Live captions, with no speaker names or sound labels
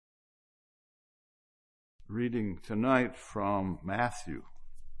reading tonight from Matthew.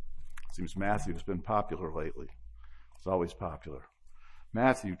 It seems Matthew has been popular lately. It's always popular.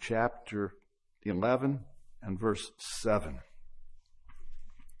 Matthew chapter 11 and verse 7.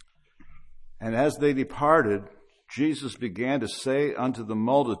 And as they departed, Jesus began to say unto the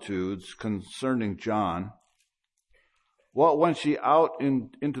multitudes concerning John, what went ye out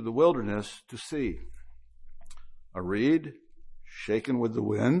into the wilderness to see? A reed shaken with the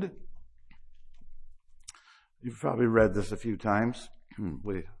wind? You've probably read this a few times.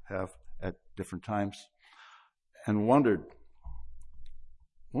 We have at different times. And wondered,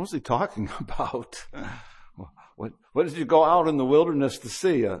 what was he talking about? What did you go out in the wilderness to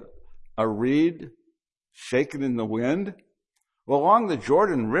see? A reed shaken in the wind? Well, along the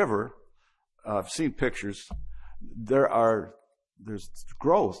Jordan River, I've seen pictures, there's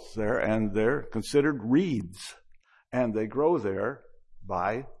growth there, and they're considered reeds. And they grow there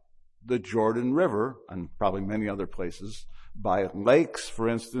by the Jordan River, and probably many other places. By lakes, for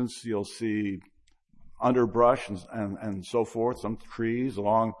instance, you'll see underbrush and so forth, some trees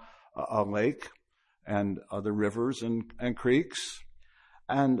along a lake, and other rivers and creeks.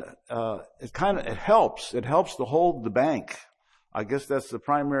 And it helps. It helps to hold the bank. I guess that's the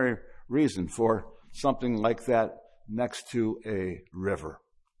primary reason for something like that next to a river.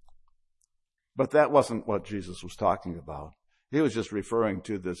 But that wasn't what Jesus was talking about. He was just referring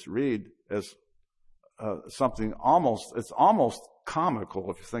to this reed as something it's almost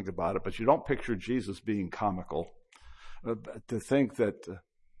comical if you think about it, but you don't picture Jesus being comical. To think that,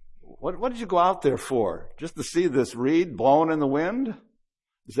 what did you go out there for? Just to see this reed blown in the wind?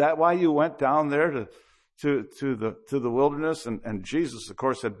 Is that why you went down there to the wilderness? And Jesus, of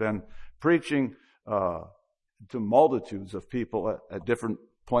course, had been preaching to multitudes of people at different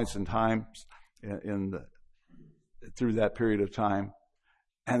points in time through that period of time.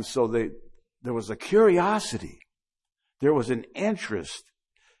 And so there was a curiosity. There was an interest.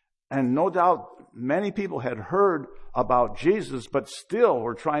 And no doubt many people had heard about Jesus, but still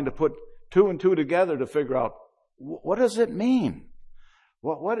were trying to put two and two together to figure out, what does it mean?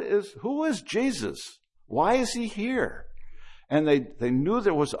 Who is Jesus? Why is he here? And they knew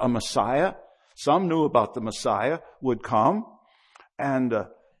there was a Messiah. Some knew about the Messiah would come. And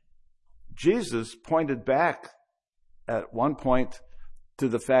Jesus pointed back at one point to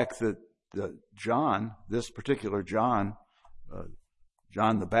the fact that John, this particular John,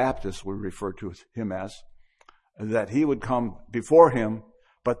 John the Baptist, we refer to him as, that he would come before him.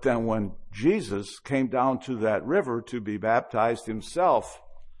 But then when Jesus came down to that river to be baptized himself,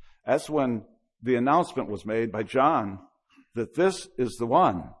 that's when the announcement was made by John that this is the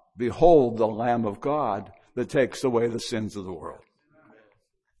one. Behold, the Lamb of God that takes away the sins of the world.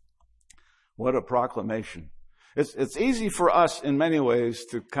 What a proclamation. It's easy for us in many ways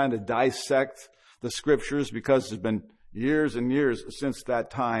to kind of dissect the scriptures because it's been years and years since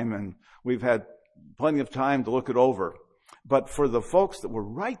that time, and we've had plenty of time to look it over. But for the folks that were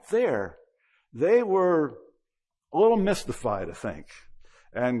right there, they were a little mystified, I think,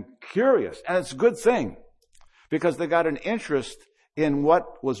 and curious. And it's a good thing because they got an interest in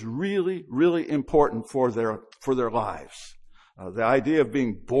what was really, really important for their lives. The idea of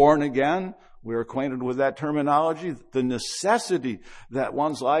being born again, we're acquainted with that terminology. The necessity that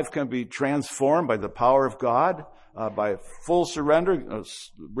one's life can be transformed by the power of God, by full surrender,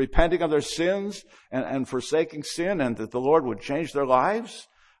 repenting of their sins and forsaking sin, and that the Lord would change their lives.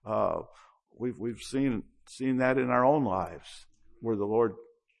 We've seen that in our own lives, where the Lord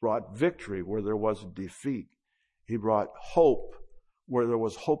brought victory where there was defeat. He brought hope where there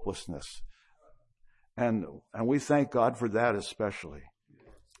was hopelessness. And we thank God for that especially.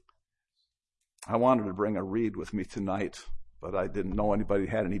 I wanted to bring a reed with me tonight, but I didn't know anybody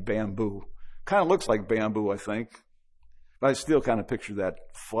had any bamboo. Kind of looks like bamboo, I think. But I still kind of picture that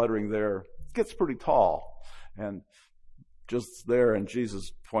fluttering there. It gets pretty tall. And just there, and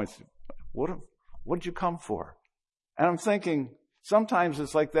Jesus points, what did you come for? And I'm thinking, sometimes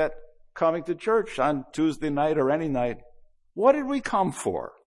it's like that coming to church on Tuesday night or any night. What did we come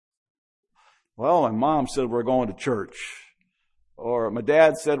for? Well, my mom said we're going to church. Or my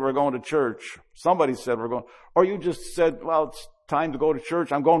dad said we're going to church. Somebody said we're going. Or you just said, well, it's time to go to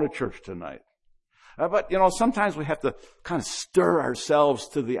church. I'm going to church tonight. But, sometimes we have to kind of stir ourselves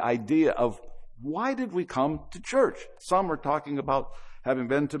to the idea of why did we come to church? Some are talking about having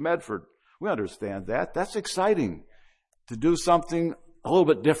been to Medford. We understand that. That's exciting to do something a little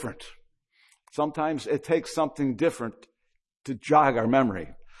bit different. Sometimes it takes something different to jog our memory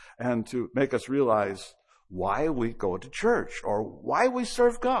and to make us realize why we go to church or why we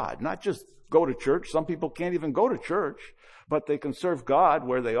serve God. Not just go to church. Some people can't even go to church, but they can serve God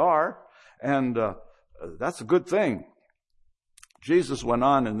where they are. And that's a good thing. Jesus went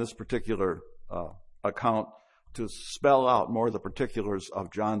on in this particular account to spell out more of the particulars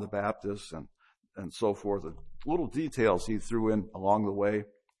of John the Baptist and so forth, the little details he threw in along the way.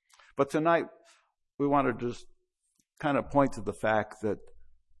 But tonight, we want to just kind of point to the fact that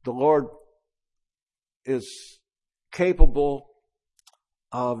the Lord is capable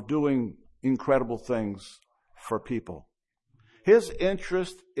of doing incredible things for people. His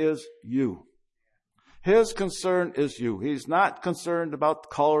interest is you. His concern is you. He's not concerned about the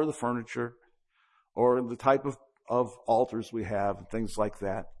color of the furniture or the type of altars we have and things like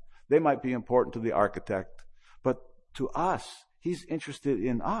that. They might be important to the architect, but to us, he's interested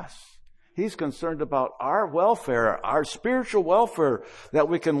in us. He's concerned about our welfare, our spiritual welfare, that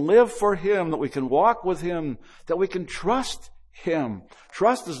we can live for him, that we can walk with him, that we can trust him.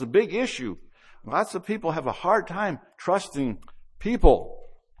 Trust is a big issue. Lots of people have a hard time trusting people,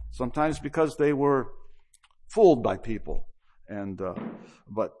 sometimes because they were fooled by people.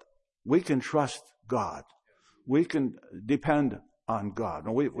 But we can trust God. We can depend on God.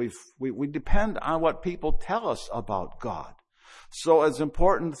 And we depend on what people tell us about God. So it's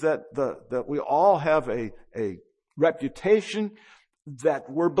important that we all have a reputation that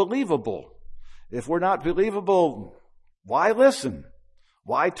we're believable. If we're not believable, why listen?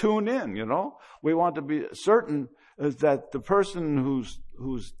 Why tune in? We want to be certain that the person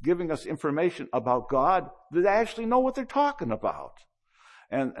who's giving us information about God, they actually know what they're talking about.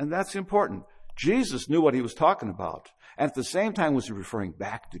 And that's important. Jesus knew what he was talking about. And at the same time was referring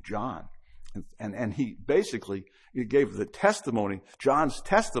back to John. And he basically gave the testimony, John's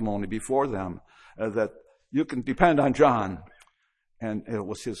testimony before them, that you can depend on John. And it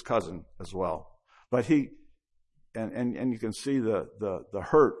was his cousin as well. But and you can see the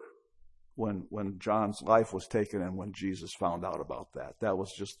hurt when John's life was taken and when Jesus found out about that. That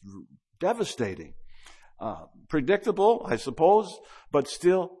was just devastating. Predictable, I suppose, but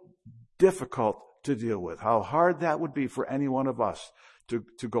still difficult to deal with. How hard that would be for any one of us to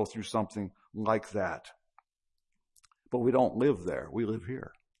go through something like that. But we don't live there. We live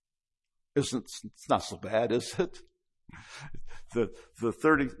here. It's not so bad, is it? The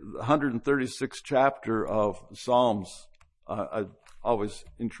 136th chapter of Psalms, I'm always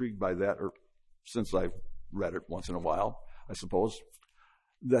intrigued by that, or since I've read it once in a while, I suppose,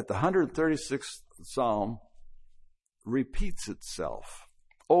 that the 136th Psalm repeats itself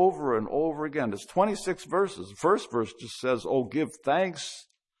over and over again. There's 26 verses. The first verse just says, "Oh, give thanks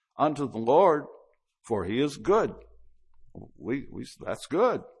unto the Lord, for he is good." That's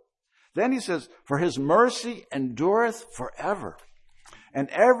good. Then he says, "For his mercy endureth forever." And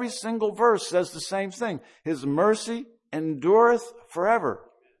every single verse says the same thing. His mercy endureth forever.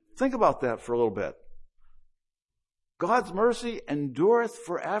 Think about that for a little bit. God's mercy endureth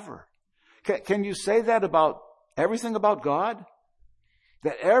forever. Can you say that about everything about God?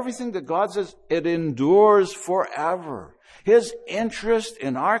 That everything that God says, it endures forever. His interest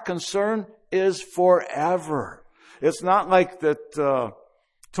in our concern is forever. It's not like that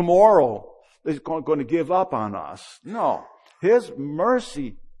tomorrow is going to give up on us. No. His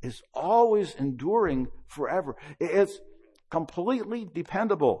mercy is always enduring forever. It's completely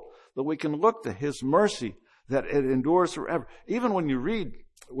dependable that we can look to his mercy, that it endures forever. Even when you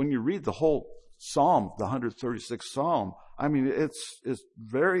read the whole Psalm, the 136th Psalm, I mean, it's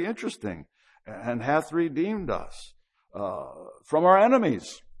very interesting. And hath redeemed us from our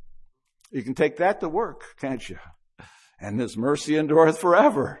enemies. You can take that to work, can't you? And his mercy endureth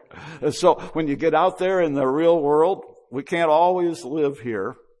forever. And so when you get out there in the real world, we can't always live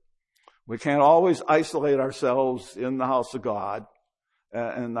here. We can't always isolate ourselves in the house of God.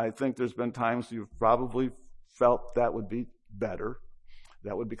 And I think there's been times you've probably felt that would be better.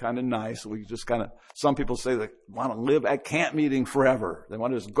 That would be kind of nice. We just some people say they want to live at camp meeting forever. They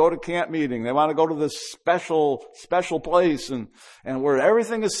want to just go to camp meeting. They want to go to this special place and where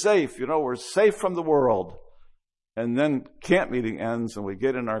everything is safe. We're safe from the world. And then camp meeting ends and we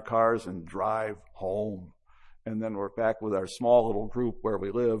get in our cars and drive home. And then we're back with our small little group where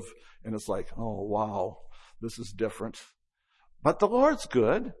we live. And it's like, oh, wow, this is different. But the Lord's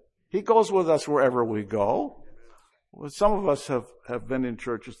good. He goes with us wherever we go. Well, some of us have been in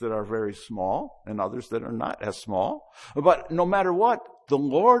churches that are very small and others that are not as small. But no matter what, the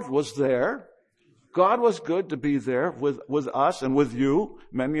Lord was there. God was good to be there with us and with you.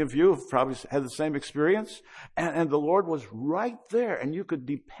 Many of you have probably had the same experience. And the Lord was right there, and you could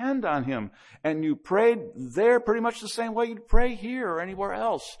depend on him. And you prayed there pretty much the same way you'd pray here or anywhere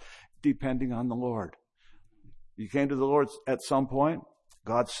else, depending on the Lord. You came to the Lord at some point.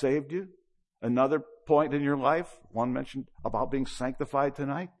 God saved you. Another point in your life, one mentioned about being sanctified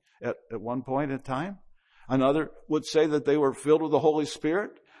tonight at one point in time. Another would say that they were filled with the Holy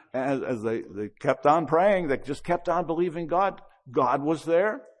Spirit. As they kept on praying, they just kept on believing God. God was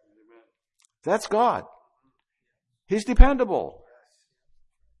there. That's God. He's dependable.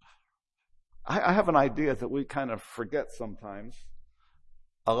 I have an idea that we kind of forget sometimes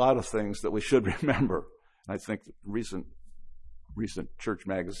a lot of things that we should remember. I think recent church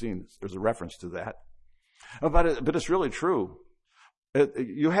magazines, there's a reference to that. But it's really true.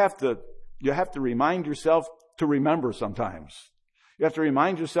 You have to remind yourself to remember sometimes. You have to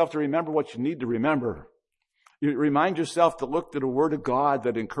remind yourself to remember what you need to remember. You remind yourself to look to the Word of God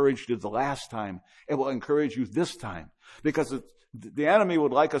that encouraged you the last time. It will encourage you this time. Because the enemy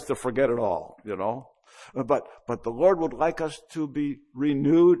would like us to forget it all, you know. But the Lord would like us to be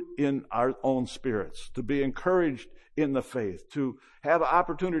renewed in our own spirits, to be encouraged in the faith, to have an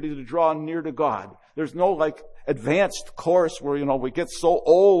opportunity to draw near to God. There's no like advanced course where, you know, we get so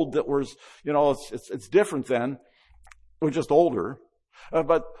old that we're, you know, it's different then. We're just older.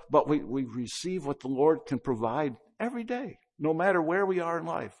 But we receive what the Lord can provide every day, no matter where we are in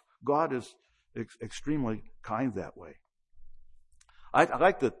life. God is extremely kind that way. I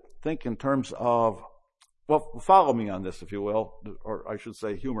like to think in terms of, well, follow me on this, if you will, or I should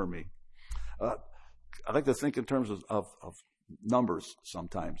say humor me. I like to think in terms of numbers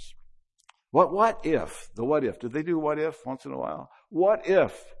sometimes. What if? Did they do what if once in a while? What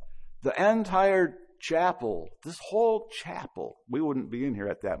if the entire chapel, this whole chapel, we wouldn't be in here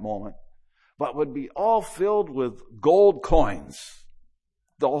at that moment, but would be all filled with gold coins.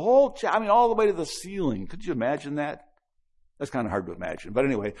 The whole all the way to the ceiling. Could you imagine that? That's kind of hard to imagine. But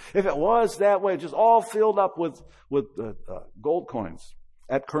anyway, if it was that way, just all filled up with gold coins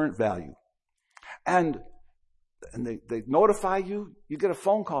at current value. And they notify you, you get a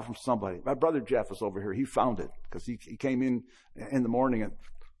phone call from somebody. My brother Jeff is over here. He found it because he came in the morning and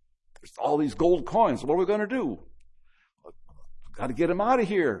there's all these gold coins. What are we going to do? Got to get them out of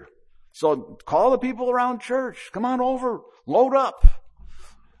here. So call the people around church. Come on over. Load up.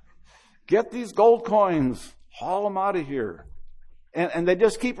 Get these gold coins. Haul them out of here. And they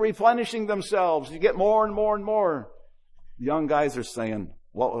just keep replenishing themselves. You get more and more and more. The young guys are saying,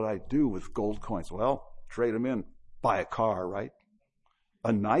 what would I do with gold coins? Well, trade them in. Buy a car, right?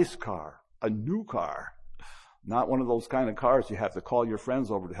 A nice car. A new car. Not one of those kind of cars you have to call your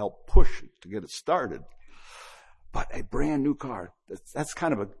friends over to help push it to get it started. But a brand new car. That's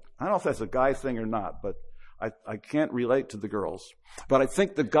kind of I don't know if that's a guy thing or not, but I can't relate to the girls. But I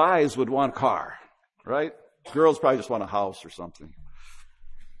think the guys would want a car, right? Girls probably just want a house or something.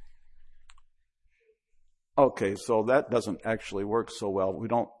 Okay, so that doesn't actually work so well. We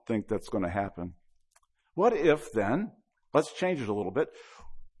don't think that's going to happen. What if then, let's change it a little bit,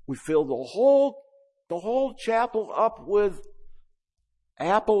 we fill the whole chapel up with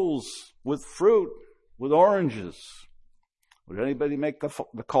apples, with fruit, with oranges. Would anybody make the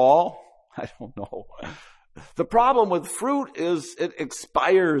call? I don't know. The problem with fruit is it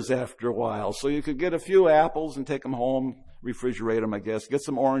expires after a while. So you could get a few apples and take them home, refrigerate them, I guess, get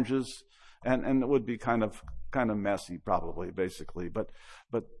some oranges, and it would be kind of messy probably, basically. But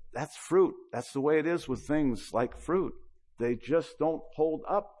that's fruit. That's the way it is with things like fruit. They just don't hold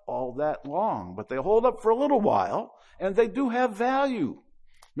up all that long, but they hold up for a little while, and they do have value.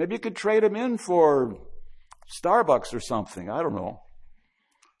 Maybe you could trade them in for Starbucks or something. I don't know.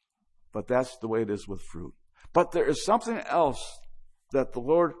 But that's the way it is with fruit. But there is something else that the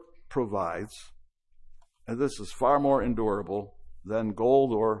Lord provides, and this is far more endurable than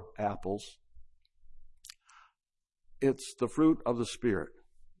gold or apples. It's the fruit of the Spirit.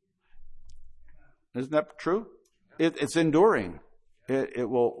 Isn't that true? It's enduring. It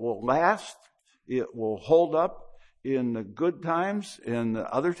will last. It will hold up in the good times. In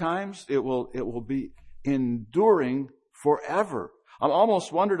the other times, it will be enduring forever. I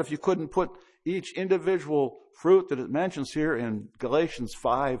almost wondered if you couldn't put each individual fruit that it mentions here in Galatians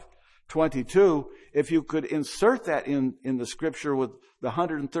 5:22, if you could insert that in the scripture with the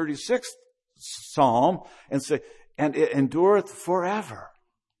 136th Psalm and say, and it endureth forever.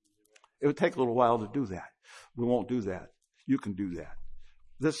 It would take a little while to do that. We won't do that. You can do that.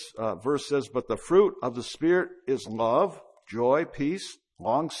 This verse says, but the fruit of the Spirit is love, joy, peace,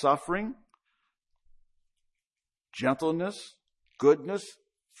 long-suffering, gentleness, goodness,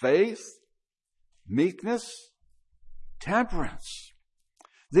 faith, meekness, temperance.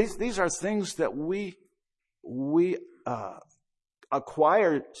 These are things that we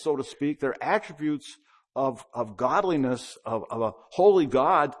acquire, so to speak. They're attributes of godliness, of a holy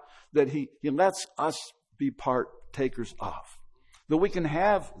God that He lets us be partakers of. That we can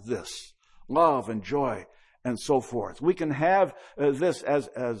have this love and joy and so forth. We can have this as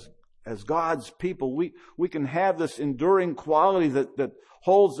as God's people, we can have this enduring quality that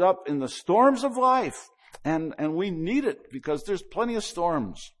holds up in the storms of life. And we need it because there's plenty of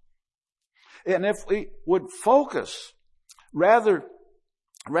storms. And if we would focus rather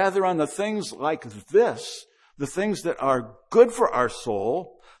on the things like this, the things that are good for our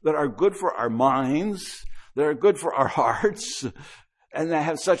soul, that are good for our minds, that are good for our hearts, and that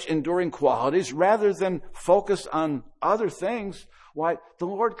have such enduring qualities, rather than focus on other things, why, the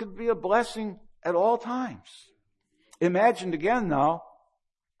Lord could be a blessing at all times. Imagine again now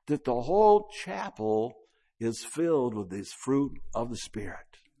that the whole chapel is filled with this fruit of the Spirit.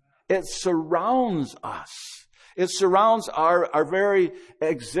 It surrounds us. It surrounds our very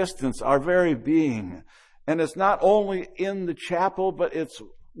existence, our very being. And it's not only in the chapel, but it's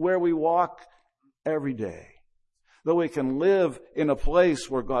where we walk every day. That we can live in a place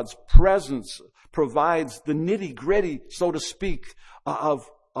where God's presence provides the nitty-gritty, so to speak, of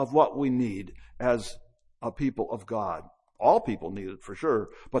what we need as a people of God. All people need it for sure,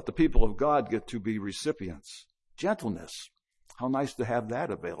 but the people of God get to be recipients. Gentleness. How nice to have that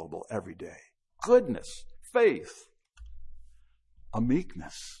available every day. Goodness, faith, a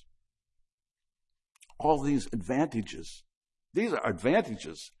meekness. All these advantages. These are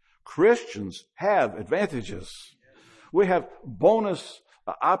advantages. Christians have advantages. We have bonus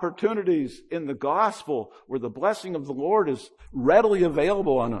opportunities in the gospel where the blessing of the Lord is readily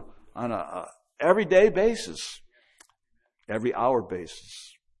available on a everyday basis, every hour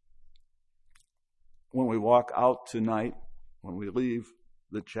basis. When we walk out tonight, when we leave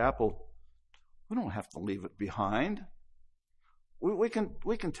the chapel, we don't have to leave it behind. We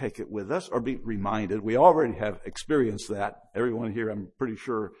can take it with us or be reminded. We already have experienced that. Everyone here, I'm pretty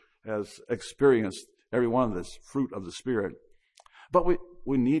sure, has experienced every one of this fruit of the Spirit. But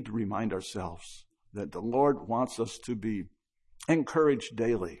we need to remind ourselves that the Lord wants us to be encouraged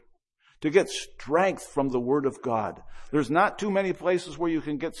daily, to get strength from the Word of God. There's not too many places where you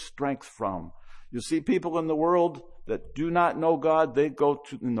can get strength from. You see people in the world that do not know God, they go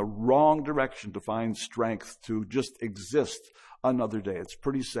in the wrong direction to find strength to just exist another day. It's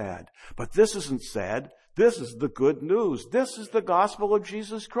pretty sad. But this isn't sad. This is the good news. This is the gospel of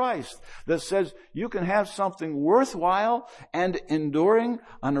Jesus Christ that says you can have something worthwhile and enduring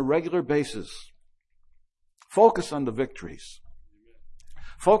on a regular basis. Focus on the victories.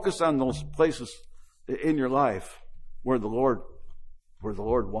 Focus on those places in your life where the Lord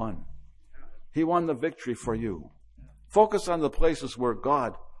won. He won the victory for you. Focus on the places where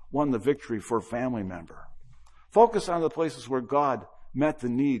God won the victory for a family member. Focus on the places where God met the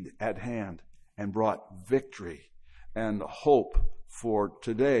need at hand and brought victory and hope for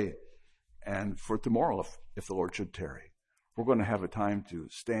today and for tomorrow if the Lord should tarry. We're going to have a time to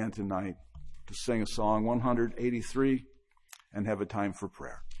stand tonight to sing a song 183 and have a time for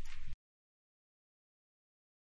prayer.